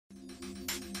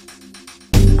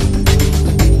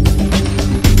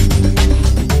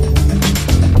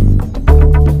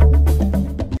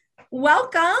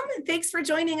Welcome. Thanks for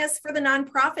joining us for the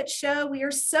Nonprofit Show. We are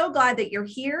so glad that you're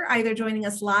here, either joining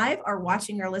us live or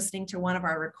watching or listening to one of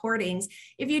our recordings.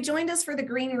 If you joined us for the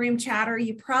Green Room Chatter,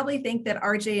 you probably think that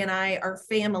RJ and I are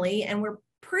family, and we're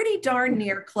pretty darn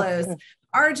near close.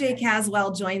 RJ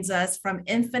Caswell joins us from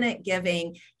Infinite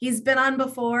Giving. He's been on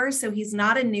before, so he's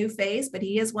not a new face, but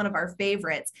he is one of our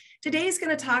favorites. Today he's going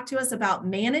to talk to us about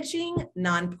managing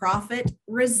nonprofit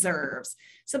reserves.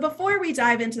 So before we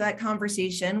dive into that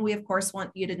conversation, we of course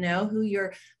want you to know who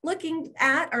you're looking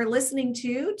at or listening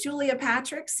to. Julia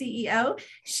Patrick, CEO.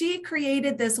 She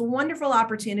created this wonderful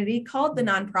opportunity called the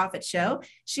Nonprofit Show.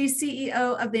 She's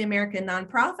CEO of the American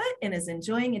Nonprofit and is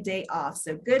enjoying a day off.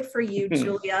 So good for you,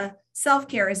 Julia.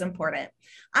 Self-care is important.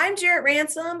 I'm Jarrett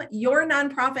Ransom, your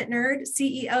nonprofit nerd,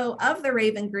 CEO of the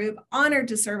Raven Group, honored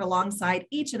to serve alongside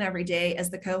each and every day as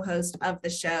the co-host of the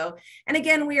show. And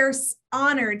again, we are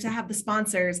honored to have the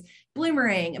sponsors,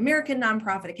 Bloomerang, American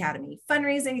Nonprofit Academy,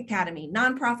 Fundraising Academy,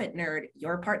 Nonprofit Nerd,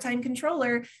 Your Part-Time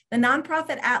Controller, the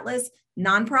Nonprofit Atlas,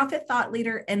 Nonprofit Thought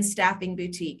Leader, and Staffing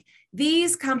Boutique.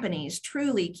 These companies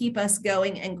truly keep us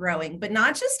going and growing, but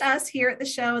not just us here at the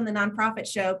show and the Nonprofit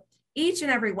Show, each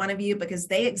and every one of you, because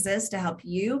they exist to help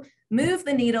you move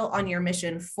the needle on your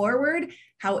mission forward,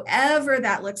 however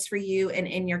that looks for you and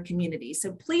in your community.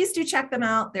 So please do check them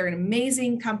out. They're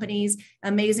amazing companies,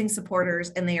 amazing supporters,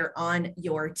 and they are on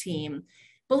your team.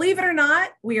 Believe it or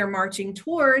not, we are marching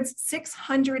towards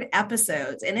 600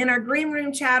 episodes. And in our Green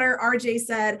Room Chatter, RJ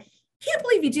said, "Can't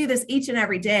believe you do this each and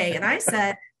every day." And I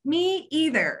said, "Me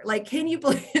either." Like, can you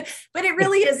believe? But it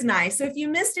really is nice. So if you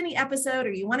missed any episode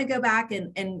or you want to go back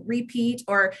and repeat,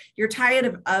 or you're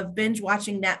tired of binge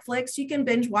watching Netflix, you can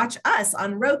binge watch us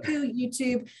on Roku,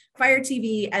 YouTube, Fire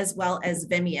TV, as well as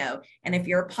Vimeo. And if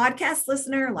you're a podcast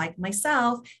listener like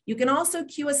myself, you can also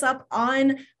queue us up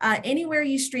on anywhere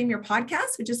you stream your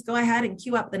podcast. So just go ahead and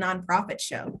queue up the Nonprofit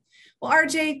Show. Well,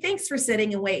 RJ, thanks for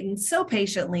sitting and waiting so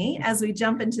patiently as we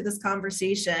jump into this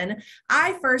conversation.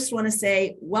 I first want to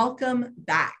say welcome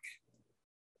back.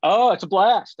 Oh, it's a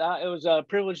blast. It was a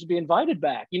privilege to be invited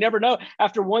back. You never know.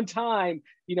 After one time,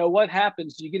 what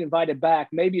happens? You get invited back.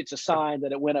 Maybe it's a sign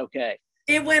that it went okay.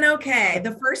 It went okay.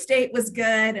 The first date was good,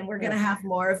 and we're going to have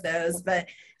more of those, but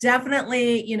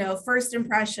definitely, first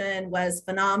impression was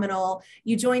phenomenal.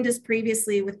 You joined us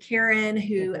previously with Karen,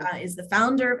 who is the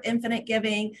founder of Infinite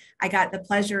Giving. I got the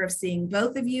pleasure of seeing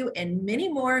both of you and many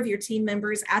more of your team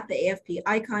members at the AFP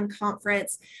Icon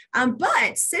Conference.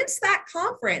 But since that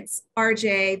conference,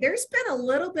 RJ, there's been a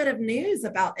little bit of news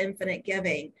about Infinite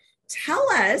Giving. Tell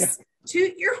us,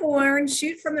 toot your horn,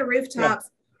 shoot from the rooftops.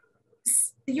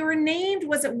 You were named,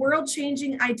 was it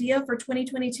World-Changing Idea for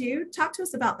 2022? Talk to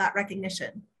us about that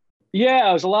recognition. Yeah,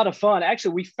 it was a lot of fun.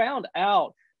 Actually, we found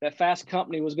out that Fast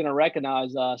Company was going to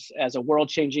recognize us as a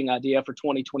world-changing idea for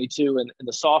 2022 in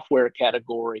the software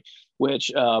category,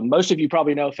 which most of you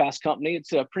probably know Fast Company.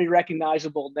 It's a pretty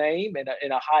recognizable name and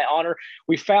a high honor.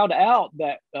 We found out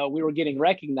that we were getting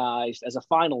recognized as a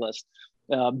finalist.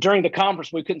 During the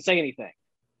conference, we couldn't say anything.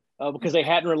 Because they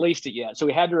hadn't released it yet. So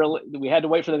we had to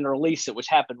wait for them to release it, which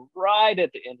happened right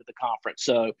at the end of the conference.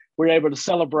 So we were able to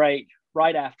celebrate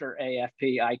right after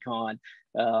AFP Icon,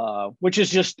 which is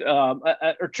just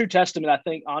a true testament, I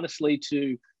think, honestly,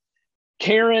 to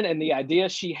Karen and the idea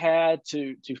she had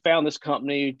to found this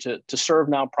company to serve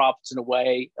nonprofits in a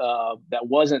way that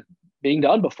wasn't being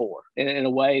done before, in a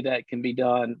way that can be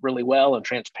done really well and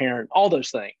transparent, all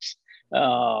those things.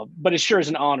 But it sure is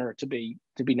an honor to be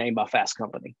named by Fast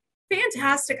Company.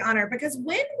 Fantastic honor, because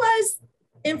when was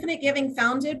Infinite Giving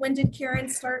founded? When did Karen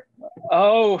start?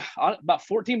 Oh, about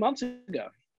 14 months ago.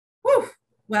 Whew.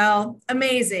 Well,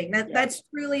 amazing. That's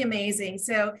truly amazing.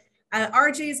 So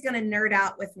RJ is going to nerd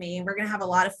out with me. We're going to have a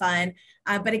lot of fun.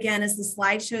 But again, as the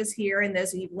slide shows here, and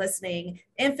those of you listening,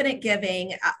 Infinite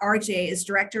Giving, RJ is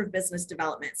Director of Business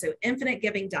Development. So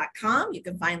infinitegiving.com. You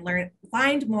can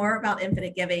find more about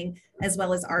Infinite Giving as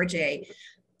well as RJ.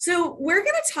 So we're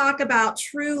going to talk about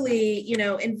truly,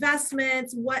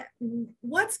 investments,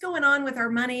 what's going on with our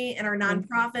money and our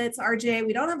nonprofits. RJ,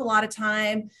 we don't have a lot of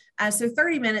time. So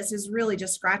 30 minutes is really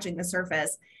just scratching the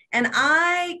surface. And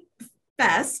I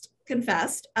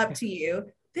confessed up to you,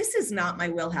 this is not my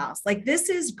wheelhouse. Like, this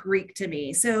is Greek to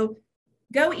me. So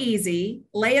go easy,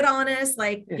 lay it on us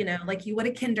like you would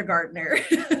a kindergartner,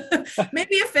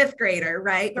 maybe a fifth grader,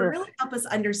 right? But really help us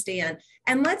understand.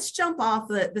 And let's jump off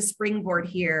the springboard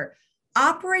here.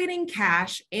 Operating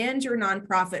cash and your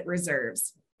nonprofit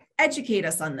reserves. Educate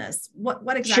us on this. What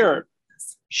exactly?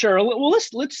 Sure. Well,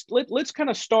 let's kind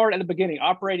of start at the beginning.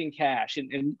 Operating cash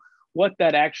and what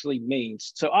that actually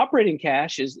means. So operating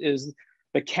cash is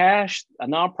the cash a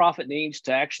nonprofit needs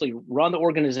to actually run the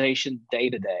organization day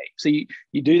to day. So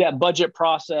you do that budget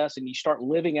process and you start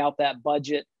living out that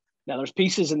budget. Now there's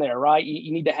pieces in there, right?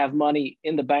 You need to have money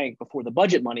in the bank before the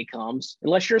budget money comes,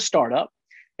 unless you're a startup.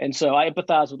 And so I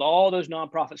empathize with all those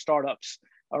nonprofit startups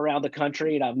around the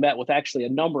country. And I've met with actually a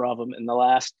number of them in the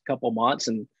last couple of months.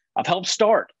 And I've helped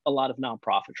start a lot of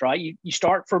nonprofits, right? You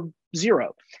start from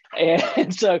zero.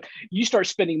 And so you start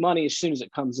spending money as soon as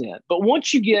it comes in. But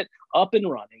once you get up and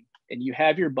running and you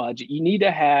have your budget, you need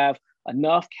to have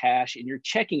enough cash in your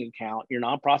checking account, your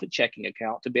nonprofit checking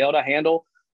account, to be able to handle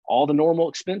all the normal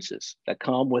expenses that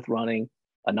come with running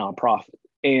a nonprofit.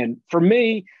 And for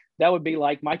me, that would be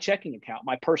like my checking account,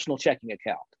 my personal checking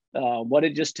account, what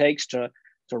it just takes to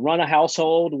run a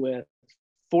household with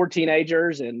 4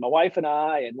 teenagers and my wife and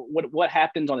I, and what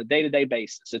happens on a day-to-day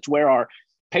basis. It's where our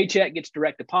paycheck gets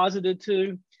direct deposited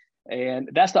to, and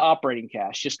that's the operating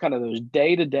cash, just kind of those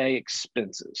day-to-day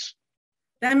expenses.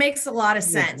 That makes a lot of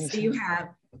sense. So you have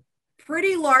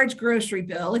pretty large grocery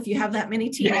bill if you have that many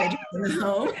teenagers in the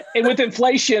home. And with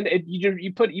inflation,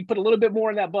 you put a little bit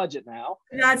more in that budget now.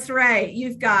 That's right.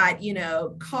 You've got,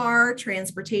 car,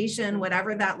 transportation,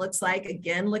 whatever that looks like.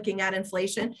 Again, looking at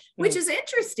inflation, which is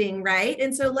interesting, right?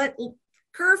 And so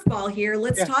curveball here.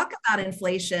 Let's talk about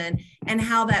inflation and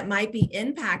how that might be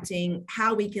impacting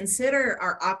how we consider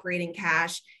our operating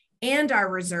cash and our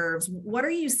reserves. What are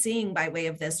you seeing by way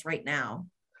of this right now?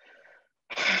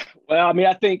 Well, I mean,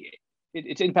 I think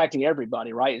it's impacting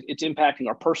everybody, right? It's impacting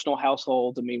our personal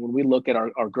households. I mean, when we look at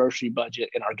our grocery budget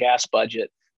and our gas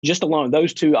budget, just alone,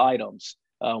 those 2 items,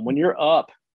 when you're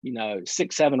up,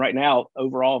 6, 7 right now,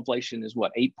 overall inflation is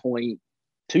what,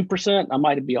 8.2%? I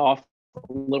might be off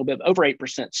a little bit, over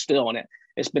 8% still. And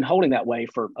it's been holding that way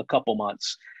for a couple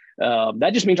months.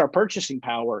 That just means our purchasing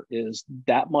power is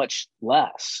that much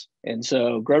less. And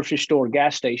so grocery store,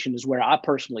 gas station is where I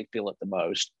personally feel it the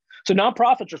most. So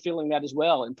nonprofits are feeling that as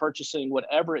well and purchasing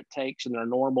whatever it takes in their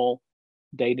normal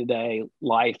day-to-day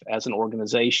life as an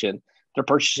organization. Their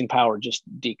purchasing power just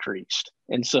decreased.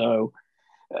 And so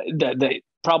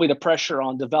probably the pressure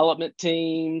on development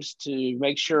teams to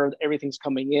make sure everything's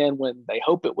coming in when they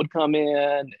hope it would come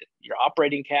in, your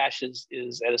operating cash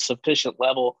is at a sufficient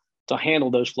level to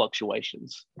handle those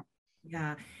fluctuations.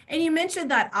 Yeah. And you mentioned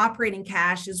that operating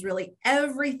cash is really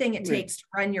everything it takes to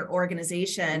run your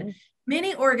organization.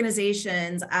 Many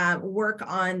organizations work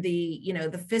on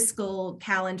the fiscal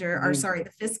calendar,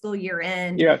 the fiscal year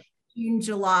end, June,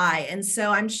 July. And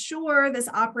so I'm sure this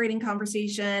operating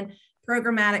conversation,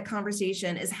 programmatic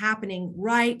conversation is happening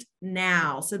right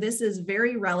now. So this is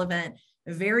very relevant,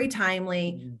 very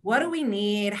timely. What do we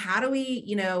need? How do we,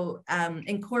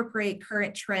 incorporate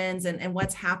current trends and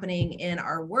what's happening in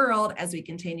our world as we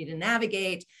continue to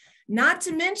navigate? Not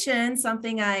to mention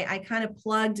something I kind of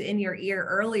plugged in your ear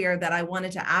earlier that I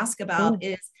wanted to ask about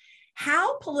is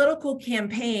how political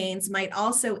campaigns might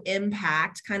also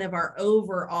impact kind of our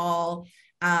overall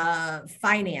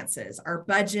finances, our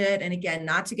budget. And again,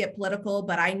 not to get political,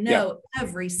 but I know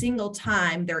every single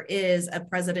time there is a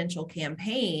presidential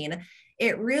campaign,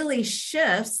 it really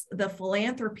shifts the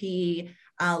philanthropy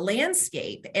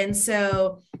landscape. And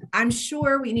so I'm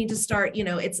sure we need to start,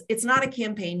 it's not a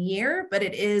campaign year, but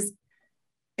it is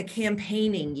a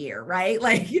campaigning year, right?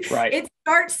 It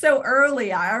starts so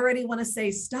early. I already want to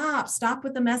say, stop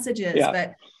with the messages,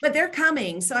 but they're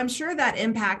coming. So I'm sure that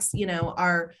impacts,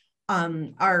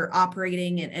 our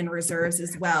operating and reserves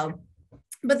as well.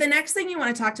 But the next thing you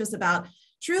want to talk to us about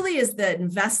truly is the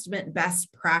investment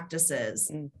best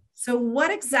practices. So what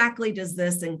exactly does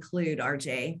this include,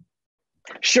 RJ?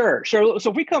 Sure. So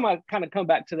if we come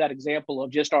back to that example of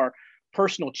just our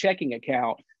personal checking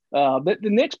account, the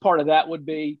next part of that would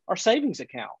be our savings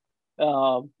account.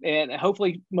 And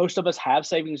hopefully most of us have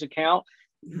savings account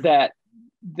that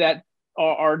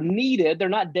are needed. They're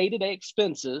not day-to-day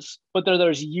expenses, but they're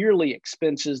those yearly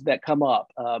expenses that come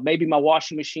up. Maybe my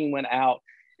washing machine went out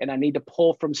and I need to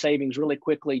pull from savings really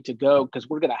quickly to go because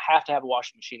we're going to have a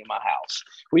washing machine in my house.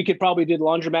 We could probably do the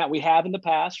laundromat we have in the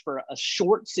past for a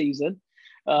short season,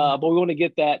 but we want to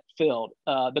get that filled.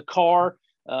 The car,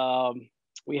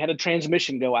 we had a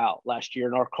transmission go out last year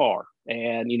in our car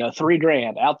and,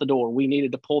 $3,000 out the door. We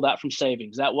needed to pull that from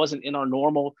savings. That wasn't in our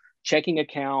normal checking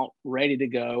account, ready to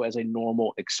go as a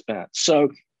normal expense. So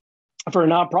for a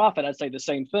nonprofit, I'd say the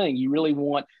same thing. You really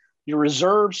want your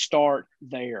reserves start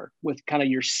there with kind of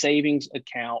your savings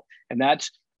account. And that's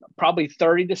probably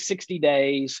 30 to 60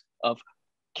 days of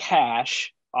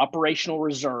cash, operational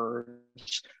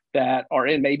reserves that are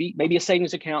in maybe a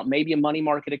savings account, maybe a money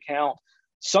market account,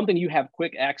 something you have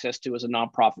quick access to as a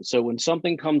nonprofit. So when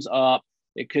something comes up,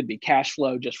 it could be cash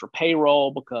flow just for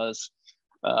payroll because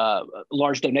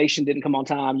large donation didn't come on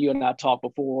time. You and I talked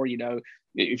before,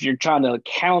 if you're trying to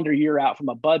calendar year out from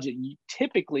a budget, you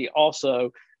typically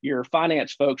also, your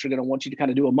finance folks are going to want you to kind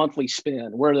of do a monthly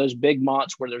spend. Where are those big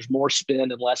months where there's more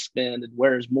spend and less spend, and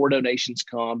where's more donations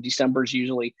come? December is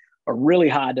usually a really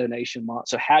high donation month.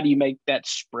 So how do you make that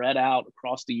spread out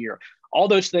across the year? All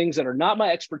those things that are not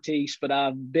my expertise, but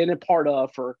I've been a part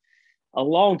of for a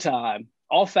long time,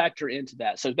 all factor into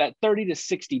that. So that 30 to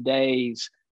 60 days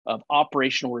of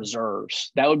operational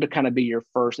reserves, that would kind of be your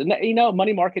first. And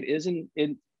money market isn't,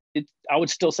 I would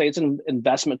still say it's an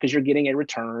investment because you're getting a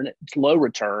return. It's low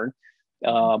return,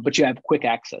 but you have quick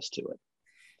access to it.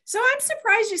 So I'm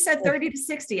surprised you said 30 to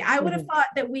 60. I would have thought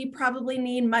that we probably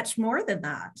need much more than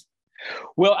that.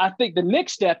 Well, I think the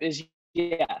next step is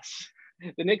yes,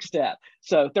 the next step.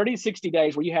 So 30 to 60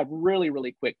 days where you have really,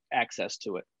 really quick access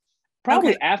to it.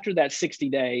 Probably after that 60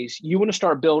 days, you want to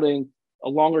start building a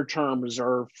longer term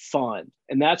reserve fund.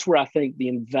 And that's where I think the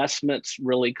investments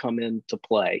really come into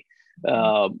play,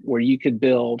 where you could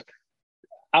build,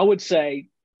 I would say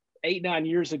 8-9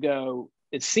 years ago,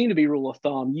 it seemed to be rule of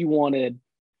thumb, you wanted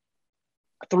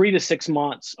 3 to 6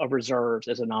 months of reserves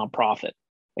as a nonprofit.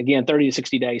 Again, 30 to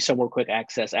 60 days, somewhere quick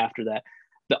access after that.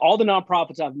 All the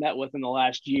nonprofits I've met with in the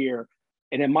last year,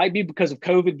 and it might be because of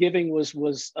COVID, giving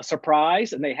was a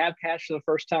surprise, and they have cash for the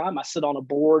first time. I sit on a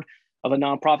board of a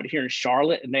nonprofit here in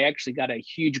Charlotte, and they actually got a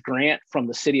huge grant from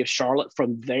the city of Charlotte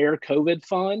from their COVID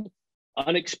fund.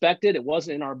 Unexpected. It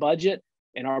wasn't in our budget.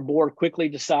 And our board quickly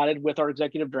decided with our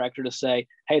executive director to say,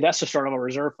 hey, that's the start of a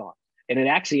reserve fund. And it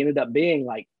actually ended up being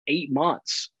like 8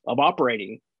 months of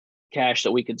operating cash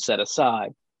that we could set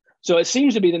aside. So it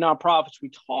seems to be the nonprofits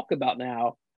we talk about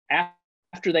now,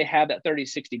 after they have that 30,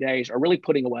 60 days, are really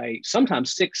putting away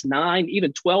sometimes 6, 9,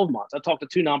 even 12 months. I talked to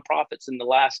 2 nonprofits in the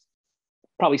last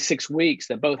probably 6 weeks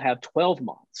that both have 12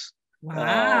 months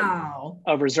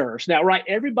of reserves. Now, right,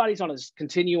 everybody's on a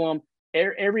continuum.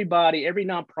 Every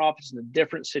nonprofit's in a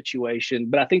different situation,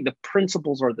 but I think the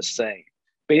principles are the same,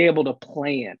 being able to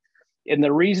plan. And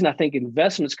the reason I think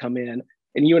investments come in,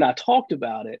 and you and I talked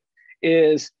about it,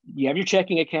 is you have your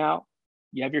checking account,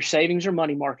 you have your savings or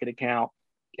money market account,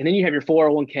 and then you have your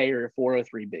 401k or your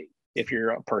 403b if you're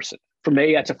a person. For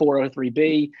me, that's a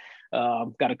 403b.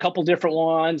 Got a couple different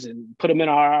ones and put them in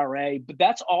our IRA, but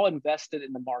that's all invested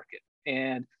in the market.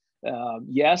 And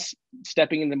yes,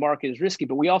 stepping in the market is risky,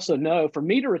 but we also know for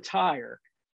me to retire,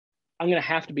 I'm going to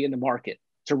have to be in the market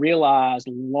to realize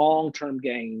long-term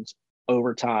gains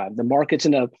over time. The market's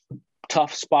in a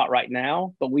tough spot right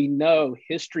now, but we know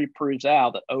history proves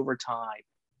out that over time,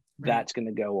 that's going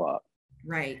to go up.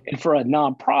 Right. And for a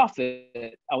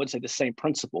nonprofit, I would say the same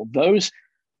principle. Those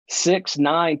 6,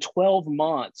 9, 12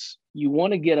 months, you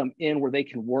want to get them in where they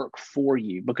can work for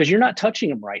you because you're not touching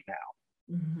them right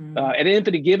now. Mm-hmm. At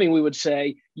Infinite Giving, we would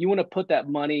say you want to put that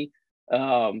money,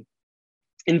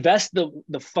 invest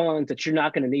the funds that you're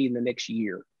not going to need in the next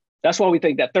year. That's why we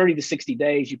think that 30 to 60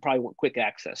 days, you probably want quick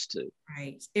access to.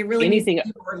 Right. It really needs to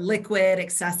be more liquid,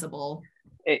 accessible.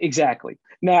 Exactly.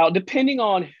 Now, depending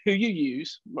on who you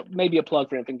use, maybe a plug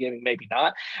for Infinite Giving, maybe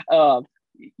not.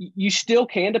 You still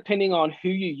can, depending on who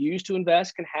you use to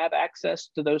invest, can have access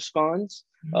to those funds.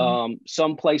 Mm-hmm.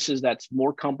 Some places that's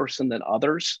more cumbersome than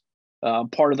others.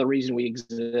 Part of the reason we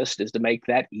exist is to make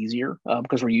that easier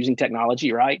because we're using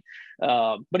technology, right?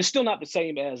 But it's still not the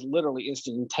same as literally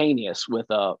instantaneous with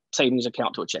a savings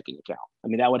account to a checking account. I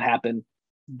mean, that would happen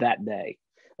that day.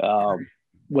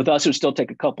 With us, it would still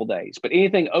take a couple days. But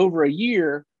anything over a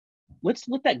year, let's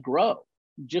let that grow,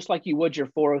 just like you would your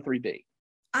 403b.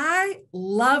 I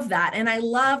love that. And I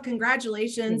love,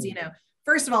 congratulations,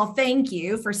 first of all, thank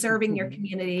you for serving your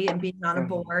community and being on a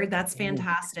board. That's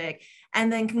fantastic. And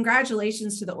then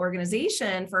congratulations to the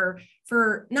organization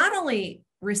for not only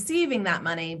receiving that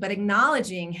money, but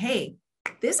acknowledging, hey,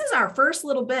 this is our first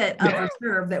little bit of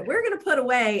reserve that we're going to put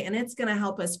away and it's going to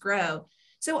help us grow.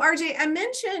 So RJ, I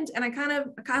mentioned, and I kind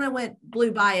of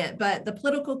blew by it, but the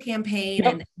political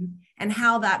campaign and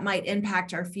how that might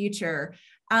impact our future.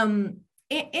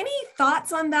 Any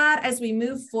thoughts on that as we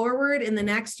move forward in the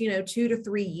next, 2 to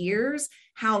 3 years,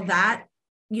 how that,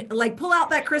 pull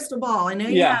out that crystal ball. I know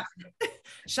you have it.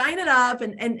 Shine it up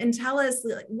and tell us,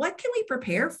 what can we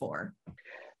prepare for?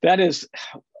 It's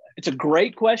a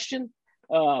great question.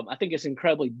 I think it's an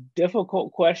incredibly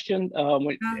difficult question.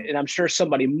 And I'm sure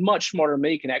somebody much smarter than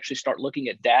me can actually start looking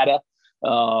at data.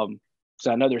 So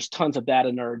I know there's tons of data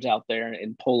nerds out there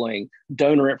and pulling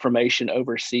donor information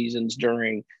over seasons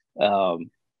during kind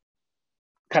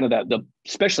of the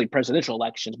especially presidential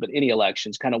elections, but any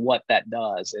elections, kind of what that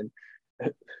does and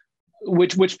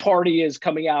which party is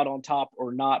coming out on top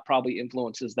or not probably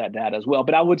influences that data as well.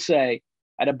 But I would say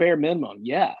at a bare minimum,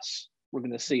 yes, we're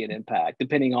going to see an impact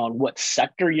depending on what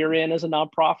sector you're in as a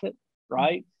nonprofit,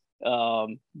 right?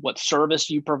 What service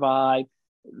you provide.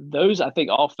 Those, I think,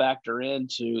 all factor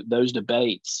into those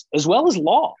debates, as well as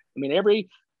law.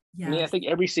 I think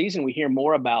every season we hear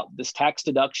more about this tax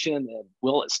deduction and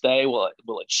will it stay? Will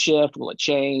it shift? Will it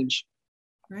change?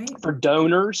 Right. For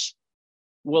donors,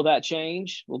 will that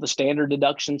change? Will the standard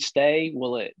deduction stay?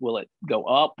 Will it go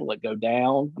up? Will it go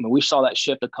down? I mean, we saw that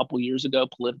shift a couple of years ago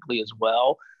politically as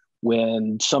well,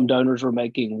 when some donors were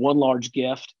making one large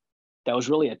gift that was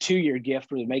really a 2-year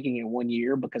gift, where they're making it in 1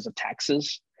 year because of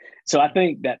taxes. So I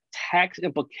think that tax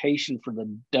implication for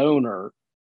the donor,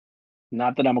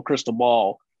 not that I'm a crystal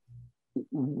ball,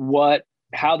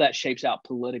 how that shapes out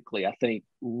politically, I think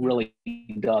really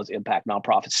does impact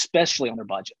nonprofits, especially on their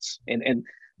budgets. And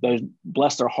those,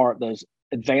 bless their heart, those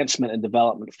advancement and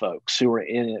development folks who are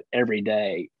in it every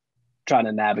day trying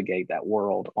to navigate that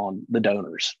world on the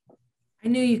donors. I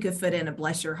knew you could fit in a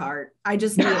bless your heart. I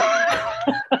just knew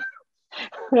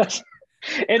it.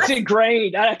 It's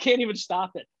ingrained. I can't even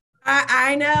stop it.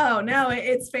 I know. No,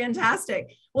 it's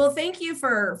fantastic. Well, thank you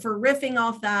for riffing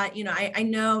off that. I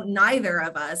know neither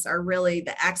of us are really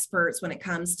the experts when it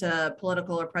comes to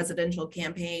political or presidential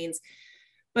campaigns,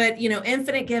 but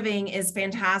infinite giving is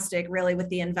fantastic, really, with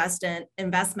the investment.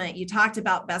 You talked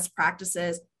about best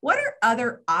practices. What are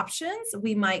other options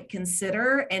we might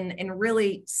consider and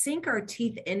really sink our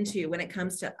teeth into when it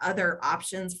comes to other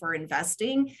options for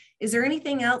investing? Is there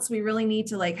anything else we really need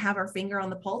to have our finger on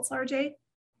the pulse, RJ?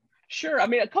 Sure. I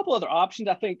mean, a couple other options.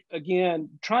 I think, again,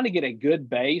 trying to get a good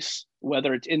base,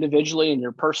 whether it's individually in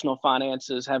your personal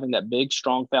finances, having that big,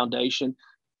 strong foundation.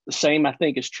 The same, I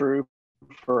think, is true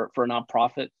for a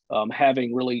nonprofit,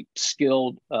 having really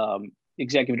skilled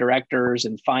executive directors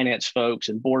and finance folks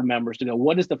and board members to know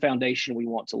what is the foundation we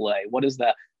want to lay? What is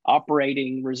the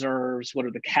operating reserves? What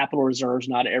are the capital reserves?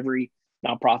 Not every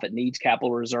nonprofit needs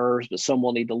capital reserves, but some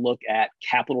will need to look at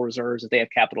capital reserves if they have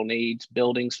capital needs,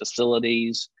 buildings,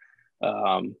 facilities,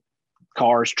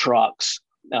 cars, trucks.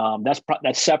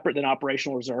 That's separate than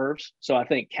operational reserves. So I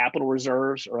think capital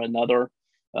reserves are another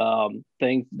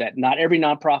thing that not every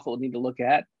nonprofit will need to look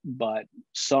at, but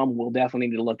some will definitely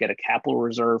need to look at a capital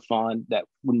reserve fund that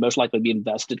would most likely be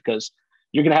invested, because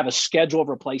you're going to have a schedule of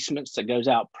replacements that goes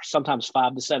out sometimes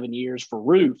 5 to 7 years for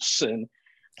roofs and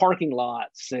parking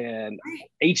lots and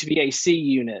HVAC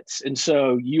units. And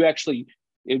so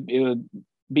it would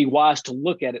be wise to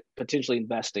look at it, potentially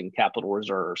investing capital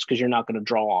reserves, because you're not going to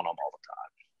draw on them all the time.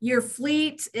 Your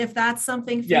fleet, if that's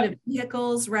something, fleet of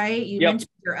vehicles, right? You mentioned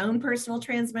your own personal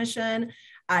transmission,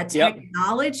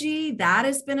 technology, that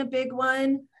has been a big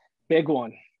one. Big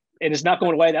one. And it's not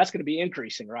going away. That's going to be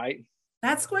increasing, right?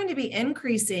 That's going to be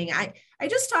increasing. I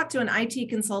just talked to an IT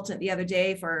consultant the other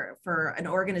day for an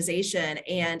organization,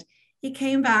 and he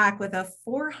came back with a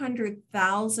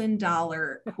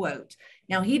 $400,000 quote.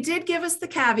 Now, he did give us the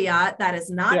caveat that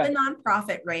is not the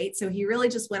nonprofit rate. So he really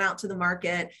just went out to the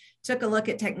market, took a look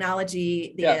at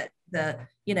technology, the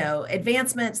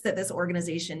advancements that this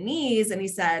organization needs. And he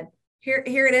said, here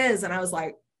it is. And I was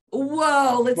like,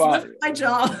 whoa, let's lift my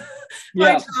jaw, up,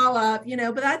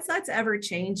 but that's ever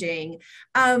changing.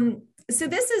 So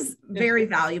this is very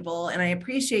valuable, and I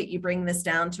appreciate you bringing this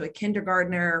down to a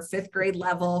kindergartner, 5th grade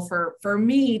level for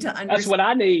me to understand. That's what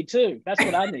I need too. That's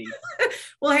what I need.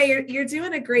 Well, hey, you're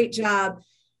doing a great job.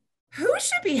 Who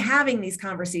should be having these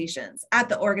conversations at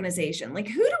the organization? Who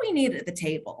do we need at the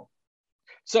table?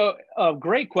 So,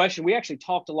 great question. We actually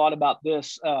talked a lot about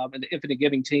this in the Infinite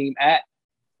Giving team at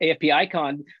AFP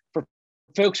Icon for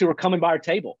folks who were coming by our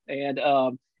table. And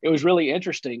it was really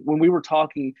interesting when we were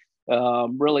talking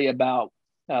really about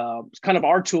kind of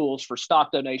our tools for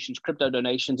stock donations, crypto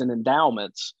donations, and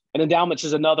endowments. And endowments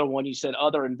is another one. You said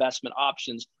other investment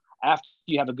options after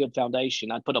you have a good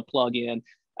foundation. I put a plug in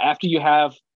after you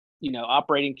have,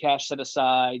 operating cash set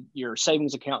aside, your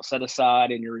savings account set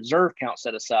aside, and your reserve account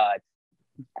set aside.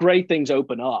 Great things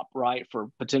open up, right, for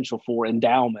potential for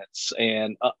endowments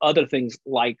and other things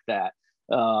like that.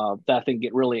 That I think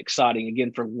get really exciting,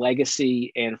 again, for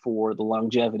legacy and for the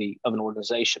longevity of an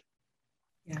organization.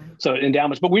 Yeah. So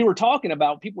endowments, but we were talking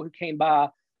about people who came by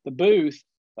the booth.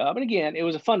 But again, it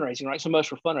was a fundraising, right? So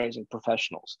most were fundraising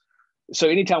professionals. So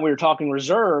anytime we were talking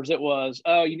reserves, it was,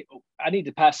 I need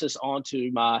to pass this on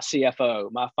to my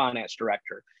CFO, my finance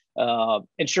director.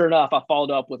 And sure enough, I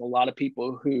followed up with a lot of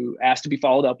people who asked to be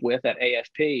followed up with at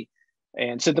AFP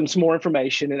and sent them some more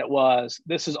information. And it was,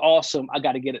 this is awesome. I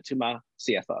got to get it to my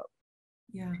CFO.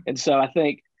 Yeah. And so I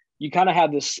think you kind of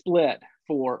have this split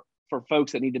for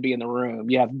folks that need to be in the room.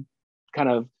 You have kind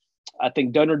of, I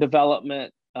think, donor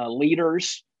development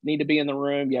leaders need to be in the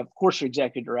room. You have, of course, your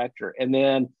executive director, and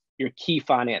then your key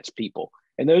finance people.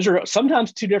 And those are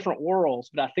sometimes two different worlds,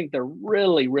 but I think they're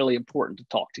really, really important to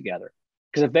talk together.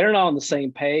 Because if they're not on the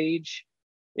same page,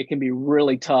 it can be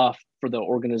really tough for the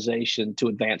organization to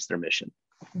advance their mission.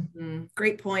 Mm-hmm.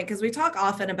 Great point. Because we talk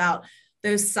often about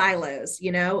those silos,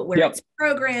 where Yep. it's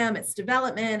program, it's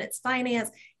development, it's finance.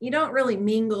 You don't really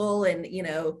mingle and,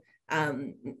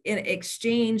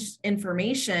 exchange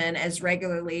information as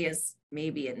regularly as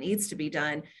maybe it needs to be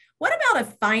done. What about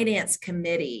a finance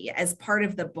committee as part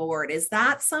of the board? Is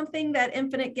that something that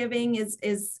Infinite Giving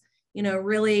is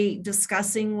really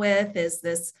discussing with? Is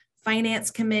this finance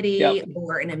committee Yep.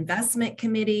 or an investment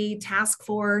committee, task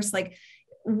force? Like,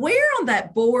 where on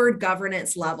that board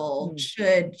governance level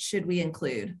should we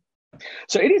include?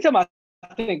 So anytime I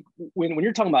think when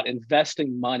you're talking about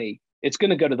investing money, it's going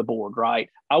to go to the board, right?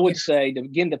 I would say,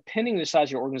 again, depending on the size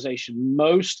of your organization,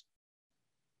 most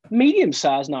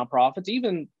medium-sized nonprofits,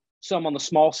 even some on the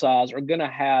small size, are going to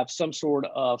have some sort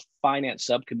of finance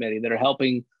subcommittee that are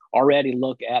helping already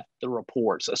look at the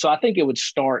reports. So I think it would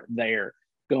start there,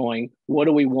 going, what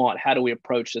do we want? How do we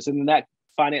approach this? And then that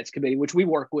finance committee, which we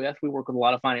work with a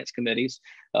lot of finance committees,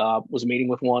 was meeting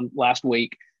with one last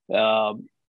week,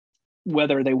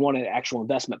 whether they want an actual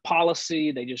investment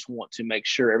policy, they just want to make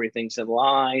sure everything's in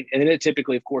line. And then it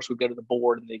typically, of course, would go to the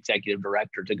board and the executive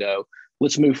director to go,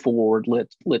 let's move forward,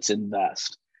 let's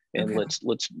invest, and let's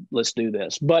do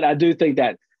this. But I do think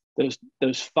that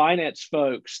those finance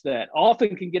folks that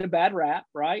often can get a bad rap,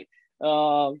 right,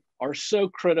 are so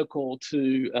critical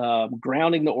to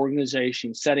grounding the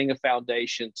organization, setting a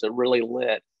foundation to really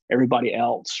let everybody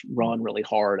else run really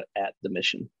hard at the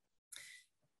mission.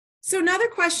 So another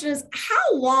question is,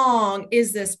 how long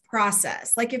is this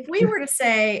process? Like, if we were to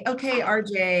say, okay,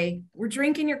 RJ, we're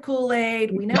drinking your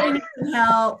Kool-Aid, we know we need some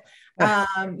help.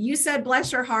 You said,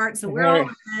 bless your heart, so we're all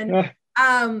in.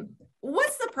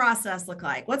 What's the process look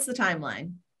like? What's the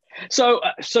timeline? So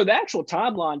the actual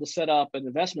timeline to set up an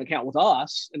investment account with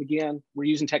us, and again, we're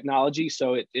using technology,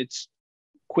 so it's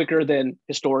quicker than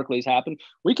historically has happened.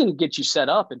 We can get you set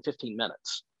up in 15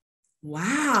 minutes.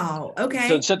 Wow. Okay.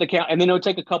 So set the account, and then it would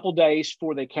take a couple of days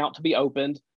for the account to be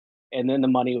opened, and then the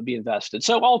money would be invested.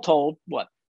 So all told,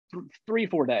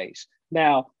 3-4 days.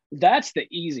 Now, that's the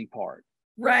easy part.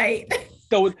 Right.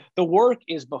 So the work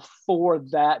is before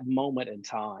that moment in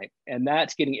time, and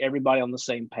that's getting everybody on the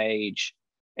same page.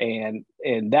 And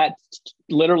that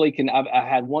literally I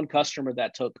had one customer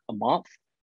that took a month.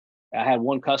 I had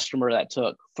one customer that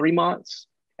took 3 months.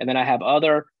 And then I have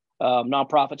other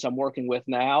nonprofits I'm working with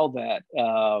now that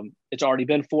it's already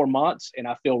been 4 months, and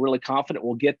I feel really confident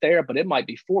we'll get there, but it might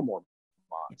be 4 more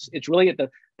months. It's really at the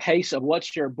pace of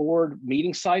what's your board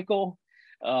meeting cycle.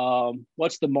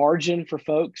 What's the margin for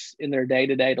folks in their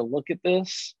day-to-day to look at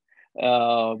this?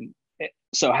 So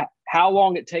how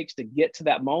long it takes to get to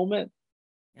that moment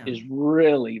is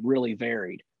really, really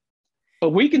varied. But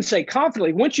we can say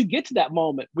confidently, once you get to that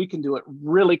moment, we can do it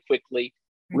really quickly,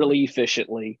 really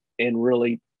efficiently, and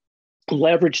really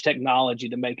leverage technology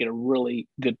to make it a really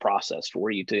good process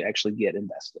for you to actually get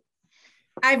invested.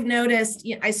 I've noticed,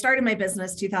 I started my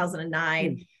business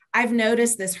 2009. I've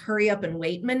noticed this hurry up and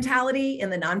wait mentality in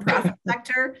the nonprofit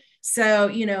sector. So,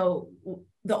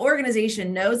 the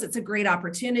organization knows it's a great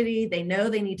opportunity. They know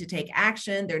they need to take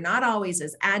action. They're not always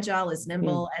as agile, as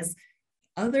nimble as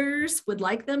others would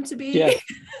like them to be. Yeah.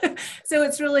 So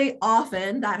it's really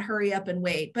often that hurry up and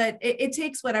wait, but it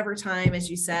takes whatever time,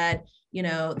 as you said,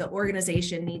 the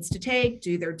organization needs to take,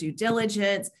 do their due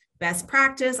diligence, best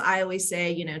practice. I always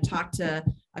say, talk to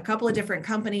a couple of different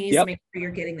companies, make sure you're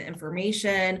getting the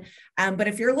information. But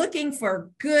if you're looking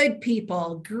for good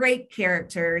people, great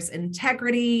characters,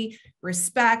 integrity,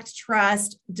 respect,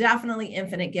 trust, definitely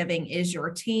Infinite Giving is your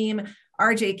team.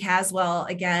 RJ Caswell,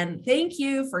 again, thank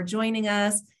you for joining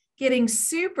us. Getting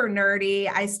super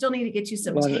nerdy. I still need to get you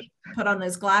some tape to put on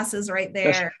those glasses right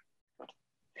there.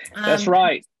 That's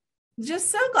right. Just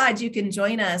so glad you can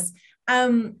join us.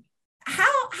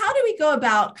 How do we go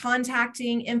about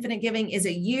contacting Infinite Giving? Is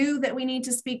it you that we need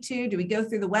to speak to? Do we go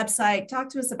through the website? Talk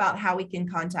to us about how we can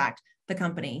contact the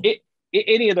company.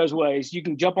 Any of those ways. You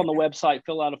can jump on the website,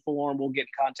 fill out a form. We'll get in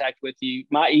contact with you.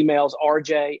 My email is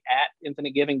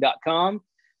rj@infinitegiving.com.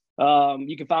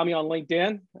 You can find me on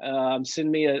LinkedIn. Send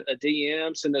me a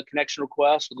DM, send a connection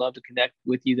request. Would love to connect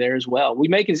with you there as well. We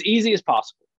make it as easy as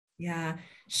possible. Yeah.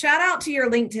 Shout out to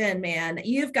your LinkedIn, man.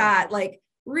 You've got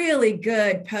really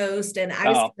good post. And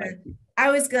I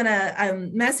was gonna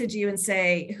message you and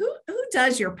say, who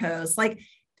does your posts?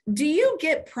 Do you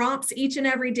get prompts each and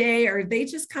every day, or are they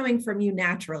just coming from you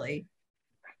naturally?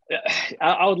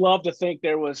 I would love to think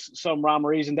there was some rhyme or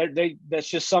reason. That's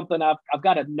just something I've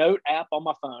got a note app on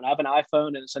my phone. I have an iPhone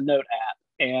and it's a note app.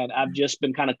 And I've just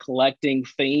been kind of collecting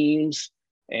themes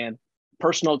and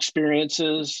personal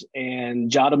experiences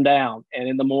and jot them down. And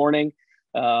in the morning,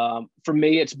 for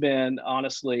me, it's been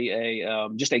honestly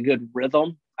just a good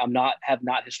rhythm. Have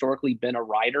not historically been a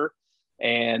writer.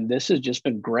 And this has just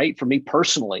been great for me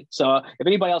personally. So if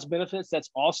anybody else benefits, that's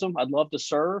awesome. I'd love to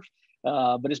serve.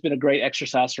 But it's been a great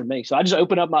exercise for me. So I just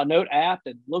open up my note app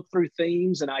and look through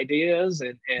themes and ideas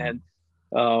and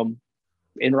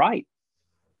write.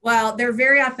 Well, they're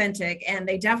very authentic and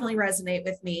they definitely resonate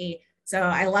with me. So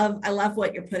I love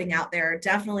what you're putting out there.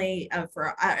 Definitely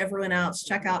for everyone else,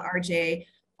 check out RJ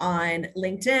on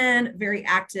LinkedIn, very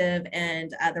active,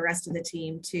 and the rest of the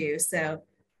team too. So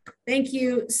thank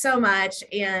you so much.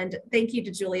 And thank you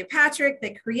to Julia Patrick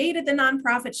that created the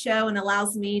nonprofit show and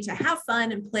allows me to have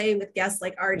fun and play with guests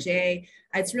like RJ.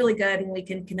 It's really good when we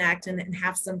can connect and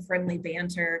have some friendly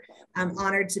banter. I'm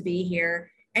honored to be here.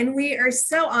 And we are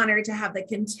so honored to have the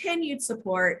continued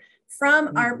support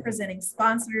from our presenting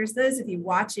sponsors. Those of you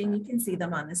watching, you can see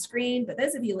them on the screen, but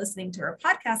those of you listening to our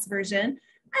podcast version,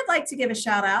 I'd like to give a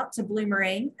shout out to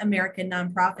Bloomerang, American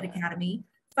Nonprofit Academy,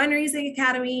 Fundraising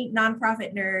Academy,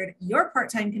 Nonprofit Nerd, Your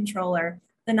Part-Time Controller,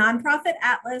 the Nonprofit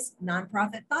Atlas,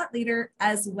 Nonprofit Thought Leader,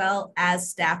 as well as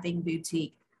Staffing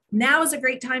Boutique. Now is a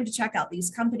great time to check out these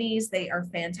companies. They are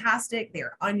fantastic. They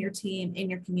are on your team, in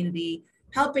your community,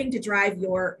 helping to drive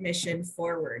your mission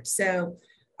forward. So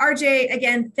RJ,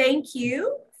 again, thank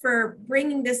you for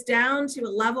bringing this down to a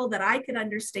level that I could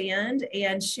understand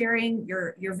and sharing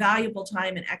your valuable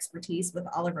time and expertise with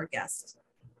all of our guests.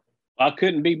 I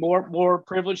couldn't be more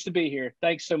privileged to be here.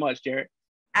 Thanks so much, Jarrett.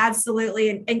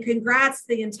 Absolutely. And congrats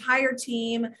to the entire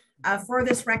team for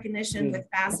this recognition with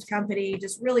Fast Company.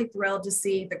 Just really thrilled to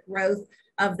see the growth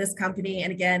of this company.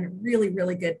 And again, really,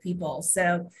 really good people.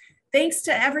 So thanks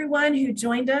to everyone who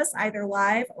joined us either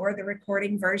live or the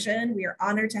recording version. We are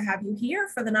honored to have you here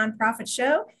for the Nonprofit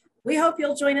Show. We hope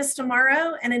you'll join us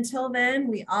tomorrow. And until then,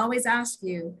 we always ask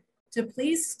you to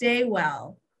please stay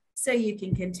well so you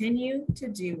can continue to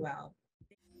do well.